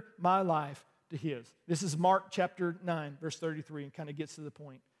surrender my life to his. This is Mark chapter 9, verse 33, and kind of gets to the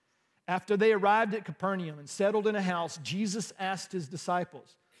point. After they arrived at Capernaum and settled in a house, Jesus asked his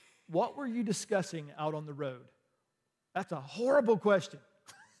disciples, what were you discussing out on the road? That's a horrible question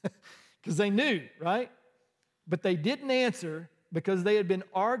because they knew, right? But they didn't answer because they had been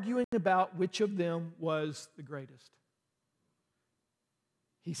arguing about which of them was the greatest.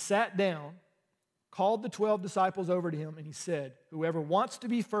 He sat down, called the 12 disciples over to him, and he said, whoever wants to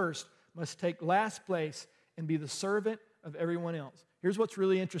be first must take last place and be the servant of everyone else. Here's what's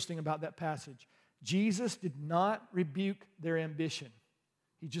really interesting about that passage. Jesus did not rebuke their ambition.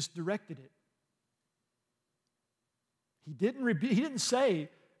 He just directed it. He didn't say,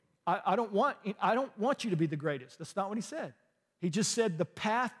 I don't want you to be the greatest. That's not what he said. He just said the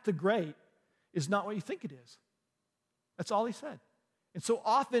path to great is not what you think it is. That's all he said. And so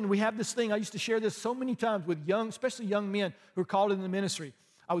often we have this thing, I used to share this so many times with especially young men who are called into the ministry.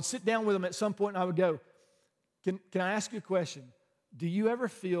 I would sit down with them at some point and I would go, can I ask you a question? Do you ever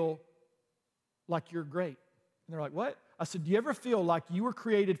feel like you're great? And they're like, what? I said, do you ever feel like you were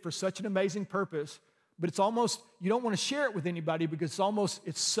created for such an amazing purpose, but it's almost, you don't want to share it with anybody because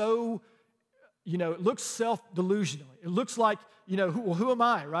it's so it looks self-delusional. It looks like, who am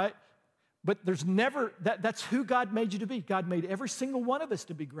I, right? But there's never, that's who God made you to be. God made every single one of us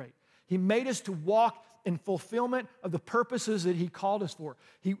to be great. He made us to walk in fulfillment of the purposes that He called us for.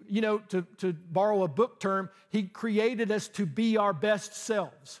 He, to borrow a book term, He created us to be our best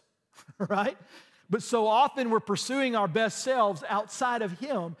selves, right? But so often we're pursuing our best selves outside of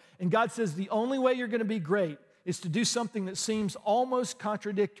Him, and God says the only way you're going to be great is to do something that seems almost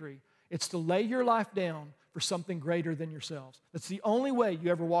contradictory. It's to lay your life down for something greater than yourselves. That's the only way you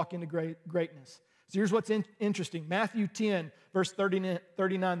ever walk into greatness. So here's what's interesting. Matthew 10, verse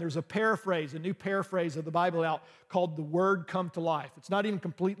 39, there's a new paraphrase of the Bible out called The Word Come to Life. It's not even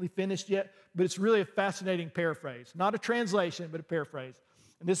completely finished yet, but it's really a fascinating paraphrase. Not a translation, but a paraphrase.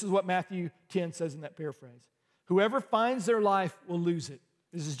 And this is what Matthew 10 says in that paraphrase. Whoever finds their life will lose it.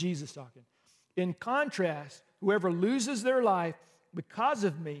 This is Jesus talking. In contrast, whoever loses their life because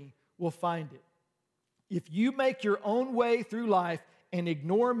of me will find it. If you make your own way through life and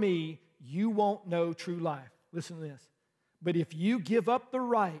ignore me, you won't know true life. Listen to this. But if you give up the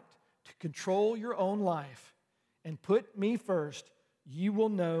right to control your own life and put me first, you will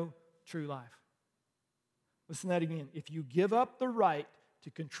know true life. Listen to that again. If you give up the right to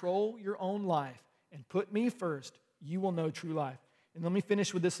control your own life and put me first, you will know true life. And let me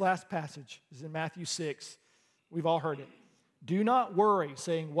finish with this last passage. It's in Matthew 6. We've all heard it. Do not worry,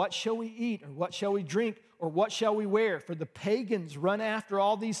 saying, what shall we eat, or what shall we drink, or what shall we wear? For the pagans run after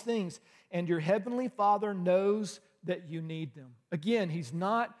all these things, and your heavenly Father knows that you need them. Again, He's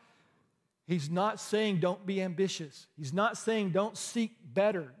not saying don't be ambitious. He's not saying don't seek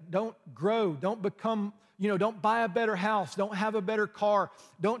better, don't grow, don't become, don't buy a better house, don't have a better car,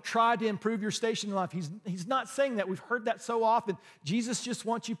 don't try to improve your station in life. He's not saying that. We've heard that so often. Jesus just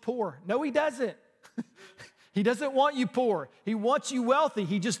wants you poor. No, He doesn't. He doesn't want you poor. He wants you wealthy.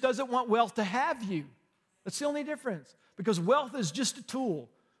 He just doesn't want wealth to have you. That's the only difference. Because wealth is just a tool.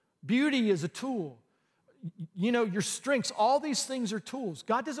 Beauty is a tool. Your strengths, all these things are tools.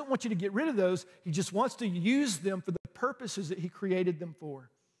 God doesn't want you to get rid of those. He just wants to use them for the purposes that He created them for.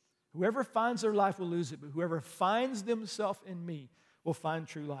 Whoever finds their life will lose it, but whoever finds themselves in me will find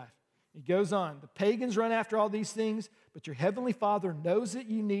true life. He goes on, the pagans run after all these things, but your heavenly Father knows that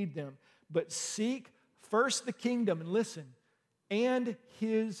you need them. But seek first the kingdom, and listen, and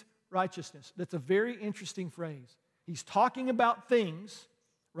His righteousness. That's a very interesting phrase. He's talking about things,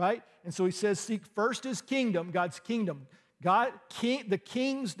 right? And so He says, seek first His kingdom, God's kingdom. The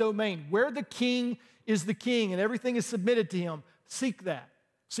king's domain. Where the king is the king and everything is submitted to Him, seek that.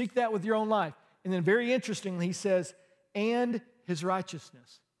 Seek that with your own life. And then very interestingly, He says, and His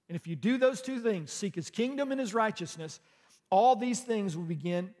righteousness. And if you do those two things, seek His kingdom and His righteousness, all these things will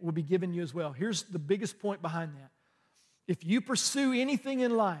be given you as well. Here's the biggest point behind that. If you pursue anything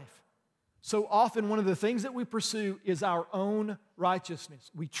in life, so often one of the things that we pursue is our own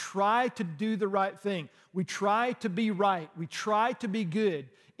righteousness. We try to do the right thing. We try to be right. We try to be good.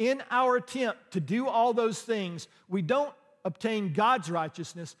 In our attempt to do all those things, we don't obtain God's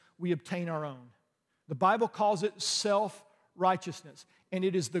righteousness, we obtain our own. The Bible calls it self-righteousness, and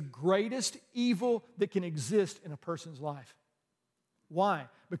it is the greatest evil that can exist in a person's life. Why?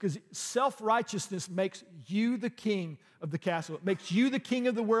 Because self-righteousness makes you the king of the castle. It makes you the king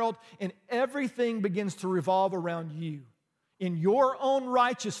of the world, and everything begins to revolve around you. In your own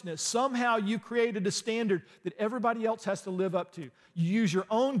righteousness, somehow you created a standard that everybody else has to live up to. You use your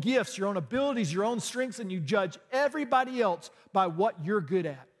own gifts, your own abilities, your own strengths, and you judge everybody else by what you're good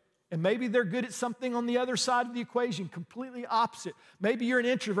at. And maybe they're good at something on the other side of the equation, completely opposite. Maybe you're an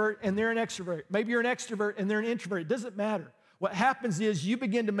introvert and they're an extrovert. Maybe you're an extrovert and they're an introvert. It doesn't matter. What happens is you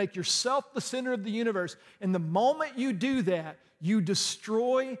begin to make yourself the center of the universe. And the moment you do that, you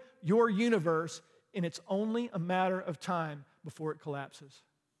destroy your universe, and it's only a matter of time before it collapses.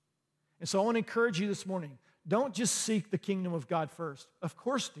 And so I want to encourage you this morning, don't just seek the kingdom of God first. Of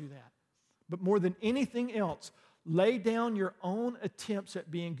course do that. But more than anything else, lay down your own attempts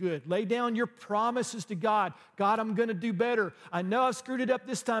at being good. Lay down your promises to God. God, I'm going to do better. I know I've screwed it up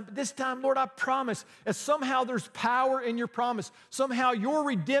this time, but this time, Lord, I promise. And somehow there's power in your promise. Somehow your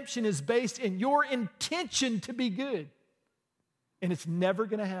redemption is based in your intention to be good. And it's never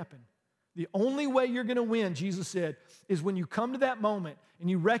going to happen. The only way you're going to win, Jesus said, is when you come to that moment and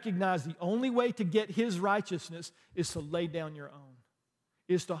you recognize the only way to get His righteousness is to lay down your own,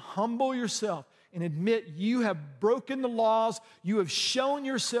 is to humble yourself and admit you have broken the laws, you have shown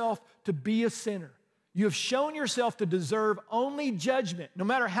yourself to be a sinner. You have shown yourself to deserve only judgment. No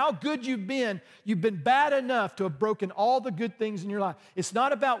matter how good you've been bad enough to have broken all the good things in your life. It's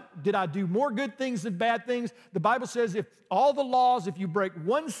not about, did I do more good things than bad things? The Bible says if all the laws, if you break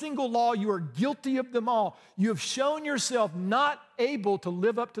one single law, you are guilty of them all. You have shown yourself not able to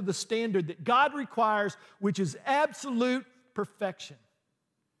live up to the standard that God requires, which is absolute perfection.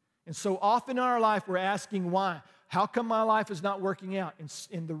 And so often in our life, we're asking why. How come my life is not working out?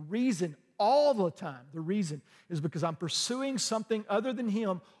 And the reason, all the time, the reason is because I'm pursuing something other than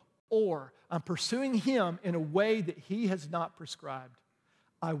Him, or I'm pursuing Him in a way that He has not prescribed.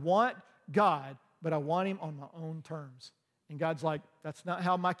 I want God, but I want Him on my own terms. And God's like, that's not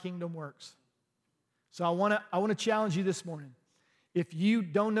how my kingdom works. So I want to challenge you this morning. If you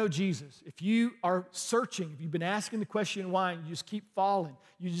don't know Jesus, if you are searching, if you've been asking the question why, and you just keep falling,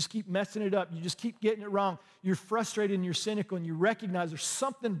 you just keep messing it up, you just keep getting it wrong, you're frustrated and you're cynical, and you recognize there's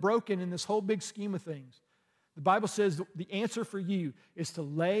something broken in this whole big scheme of things, the Bible says the answer for you is to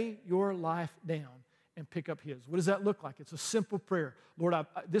lay your life down and pick up His. What does that look like? It's a simple prayer. Lord,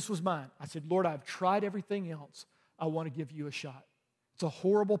 this was mine. I said, Lord, I've tried everything else. I want to give you a shot. It's a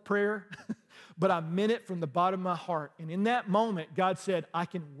horrible prayer, but I meant it from the bottom of my heart. And in that moment, God said, I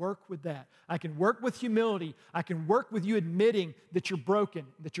can work with that. I can work with humility. I can work with you admitting that you're broken,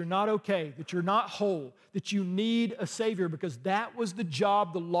 that you're not okay, that you're not whole, that you need a Savior, because that was the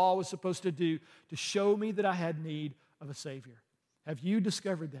job the law was supposed to do, to show me that I had need of a Savior. Have you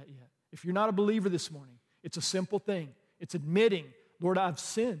discovered that yet? If you're not a believer this morning, it's a simple thing. It's admitting, Lord, I've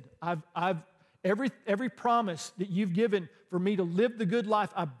sinned. Every promise that you've given for me to live the good life,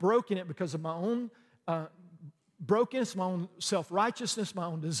 I've broken it because of my own brokenness, my own self-righteousness, my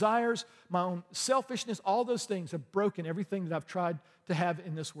own desires, my own selfishness. All those things have broken everything that I've tried to have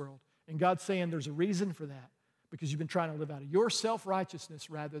in this world. And God's saying there's a reason for that, because you've been trying to live out of your self-righteousness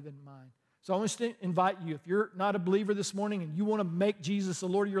rather than mine. So I want to invite you, if you're not a believer this morning and you want to make Jesus the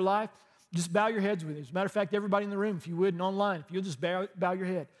Lord of your life, just bow your heads with me. As a matter of fact, everybody in the room, if you would, and online, if you'll just bow your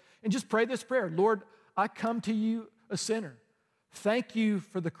head. And just pray this prayer. Lord, I come to you a sinner. Thank you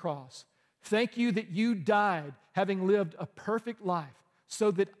for the cross. Thank you that you died having lived a perfect life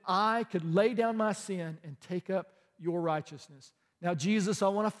so that I could lay down my sin and take up your righteousness. Now, Jesus, I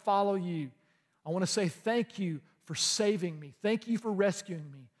want to follow you. I want to say thank you for saving me. Thank you for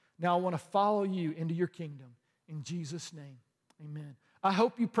rescuing me. Now I want to follow you into your kingdom. In Jesus' name, amen. I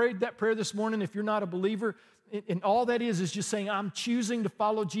hope you prayed that prayer this morning. If you're not a believer, and all that is just saying, I'm choosing to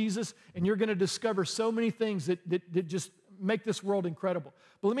follow Jesus, and you're going to discover so many things that just make this world incredible.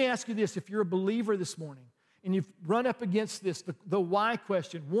 But let me ask you this. If you're a believer this morning, and you've run up against this, the why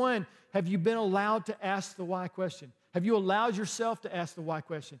question. One, have you been allowed to ask the why question? Have you allowed yourself to ask the why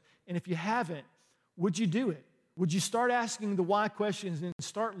question? And if you haven't, would you do it? Would you start asking the why questions and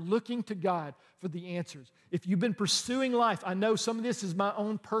start looking to God for the answers? If you've been pursuing life, I know some of this is my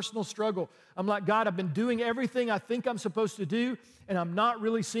own personal struggle. I'm like, God, I've been doing everything I think I'm supposed to do, and I'm not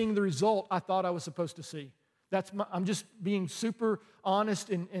really seeing the result I thought I was supposed to see. I'm just being super honest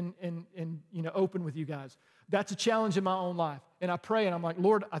and open with you guys. That's a challenge in my own life. And I pray, and I'm like,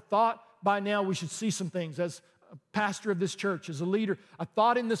 Lord, I thought by now we should see some things. As a pastor of this church, as a leader, I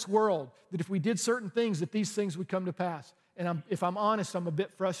thought in this world that if we did certain things, that these things would come to pass. And if I'm honest, I'm a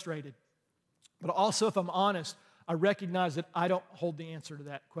bit frustrated. But also, if I'm honest, I recognize that I don't hold the answer to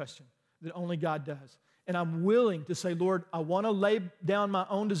that question, that only God does. And I'm willing to say, Lord, I want to lay down my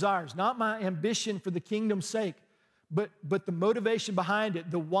own desires, not my ambition for the kingdom's sake, but the motivation behind it,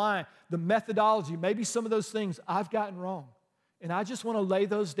 the why, the methodology, maybe some of those things I've gotten wrong. And I just want to lay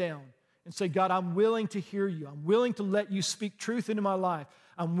those down and say, God, I'm willing to hear you. I'm willing to let you speak truth into my life.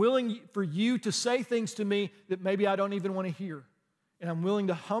 I'm willing for you to say things to me that maybe I don't even want to hear. And I'm willing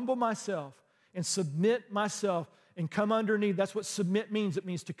to humble myself and submit myself and come underneath. That's what submit means. It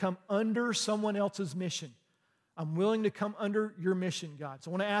means to come under someone else's mission. I'm willing to come under your mission, God.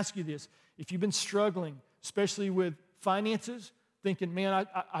 So I want to ask you this. If you've been struggling, especially with finances, thinking, man,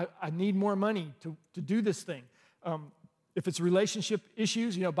 I need more money to do this thing. If it's relationship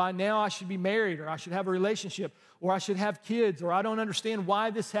issues, by now I should be married, or I should have a relationship, or I should have kids, or I don't understand why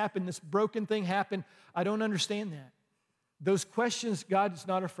this happened, this broken thing happened. I don't understand that. Those questions God is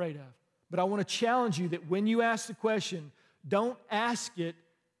not afraid of. But I want to challenge you that when you ask the question, don't ask it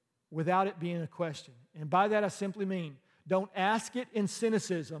without it being a question. And by that I simply mean, don't ask it in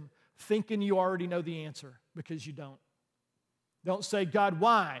cynicism, thinking you already know the answer, because you don't. Don't say, God,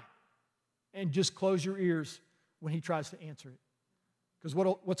 why? And just close your ears when he tries to answer it. Because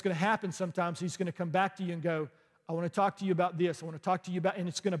what's going to happen sometimes, he's going to come back to you and go, I want to talk to you about this. I want to talk to you about, and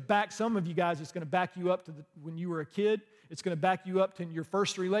it's going to back some of you guys, it's going to back you up to when you were a kid. It's going to back you up to your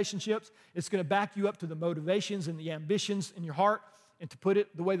first relationships. It's going to back you up to the motivations and the ambitions in your heart. And to put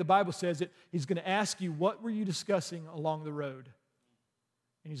it the way the Bible says it, He's going to ask you, what were you discussing along the road?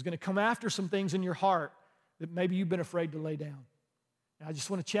 And He's going to come after some things in your heart that maybe you've been afraid to lay down. And I just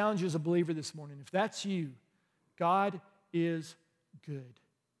want to challenge you as a believer this morning. If that's you, God is good.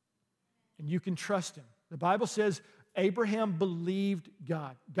 And you can trust Him. The Bible says Abraham believed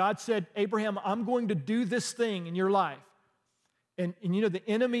God. God said, Abraham, I'm going to do this thing in your life. And you know, the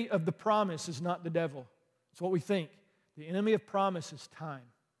enemy of the promise is not the devil. It's what we think. The enemy of promise is time.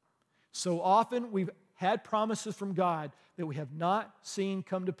 So often we've had promises from God that we have not seen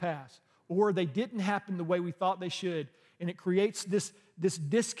come to pass, or they didn't happen the way we thought they should, and it creates this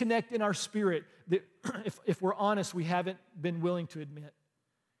disconnect in our spirit that, if we're honest, we haven't been willing to admit.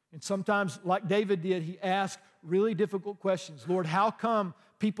 And sometimes, like David did, he asked really difficult questions. Lord, how come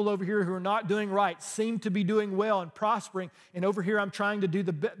people over here who are not doing right seem to be doing well and prospering, and over here I'm trying to do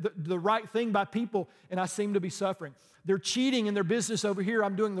the right thing by people, and I seem to be suffering? They're cheating in their business over here.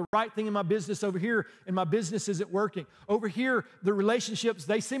 I'm doing the right thing in my business over here, and my business isn't working. Over here, the relationships,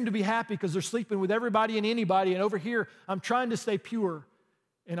 they seem to be happy because they're sleeping with everybody and anybody, and over here, I'm trying to stay pure,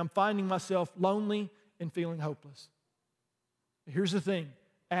 and I'm finding myself lonely and feeling hopeless. Here's the thing.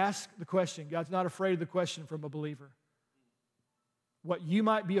 Ask the question. God's not afraid of the question from a believer. What you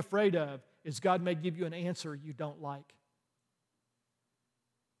might be afraid of is God may give you an answer you don't like.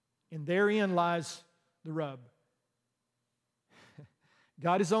 And therein lies the rub.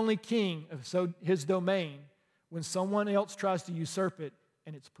 God is only king of His domain when someone else tries to usurp it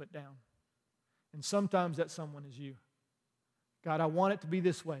and it's put down. And sometimes that someone is you. God, I want it to be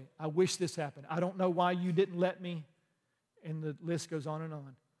this way. I wish this happened. I don't know why you didn't let me. And the list goes on and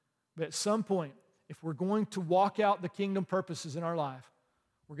on. But at some point, if we're going to walk out the kingdom purposes in our life,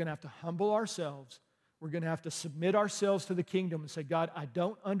 we're going to have to humble ourselves. We're going to have to submit ourselves to the kingdom and say, God, I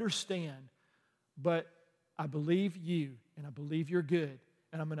don't understand, but I believe you, and I believe you're good.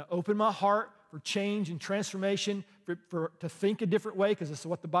 And I'm going to open my heart for change and transformation, to think a different way, because that's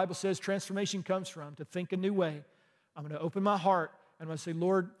what the Bible says transformation comes from, to think a new way. I'm going to open my heart, and I'm going to say,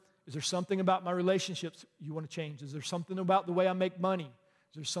 Lord, is there something about my relationships you want to change? Is there something about the way I make money?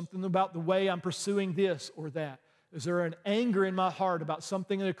 Is there something about the way I'm pursuing this or that? Is there an anger in my heart about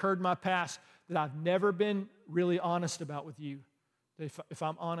something that occurred in my past that I've never been really honest about with you? That if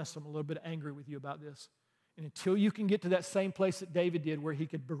I'm honest, I'm a little bit angry with you about this. And until you can get to that same place that David did, where he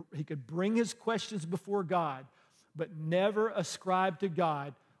could bring his questions before God, but never ascribe to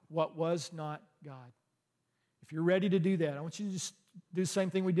God what was not God. If you're ready to do that, I want you to just do the same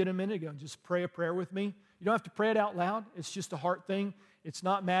thing we did a minute ago and just pray a prayer with me. You don't have to pray it out loud. It's just a heart thing. It's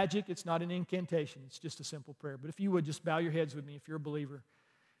not magic. It's not an incantation. It's just a simple prayer. But if you would, just bow your heads with me if you're a believer.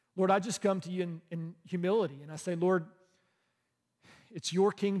 Lord, I just come to you in humility, and I say, Lord, it's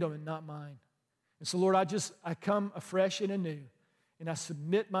your kingdom and not mine. And so, Lord, I come afresh and anew, and I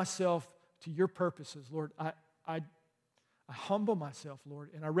submit myself to your purposes. Lord, I humble myself, Lord,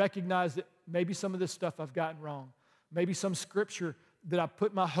 and I recognize that maybe some of this stuff I've gotten wrong. Maybe some scripture that I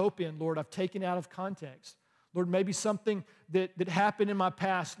put my hope in, Lord, I've taken out of context. Lord, maybe something that happened in my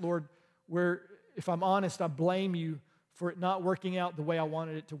past, Lord, where, if I'm honest, I blame you for it not working out the way I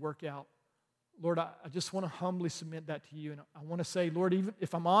wanted it to work out. Lord, I just want to humbly submit that to you. And I want to say, Lord, even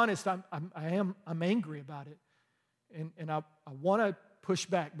if I'm honest, I'm angry about it. And I want to push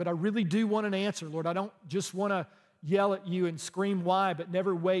back, but I really do want an answer, Lord. I don't just want to yell at you and scream why, but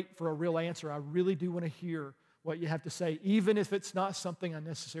never wait for a real answer. I really do want to hear what you have to say, even if it's not something I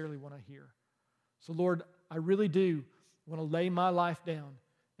necessarily want to hear. So, Lord, I really do want to lay my life down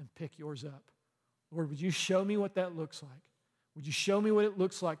and pick yours up. Lord, would you show me what that looks like? Would you show me what it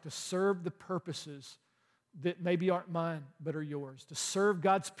looks like to serve the purposes that maybe aren't mine but are yours? To serve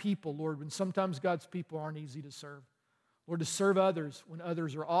God's people, Lord, when sometimes God's people aren't easy to serve. Lord, to serve others when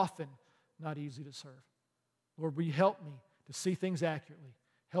others are often not easy to serve. Lord, will you help me to see things accurately?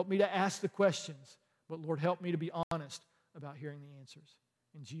 Help me to ask the questions, but Lord, help me to be honest about hearing the answers.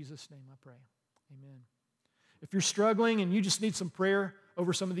 In Jesus' name I pray. Amen. If you're struggling and you just need some prayer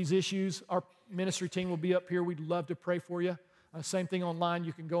over some of these issues, our ministry team will be up here. We'd love to pray for you. Same thing online.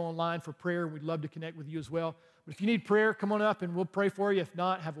 You can go online for prayer. We'd love to connect with you as well. But if you need prayer, come on up and we'll pray for you. If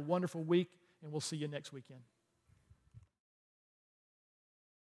not, have a wonderful week, and we'll see you next weekend.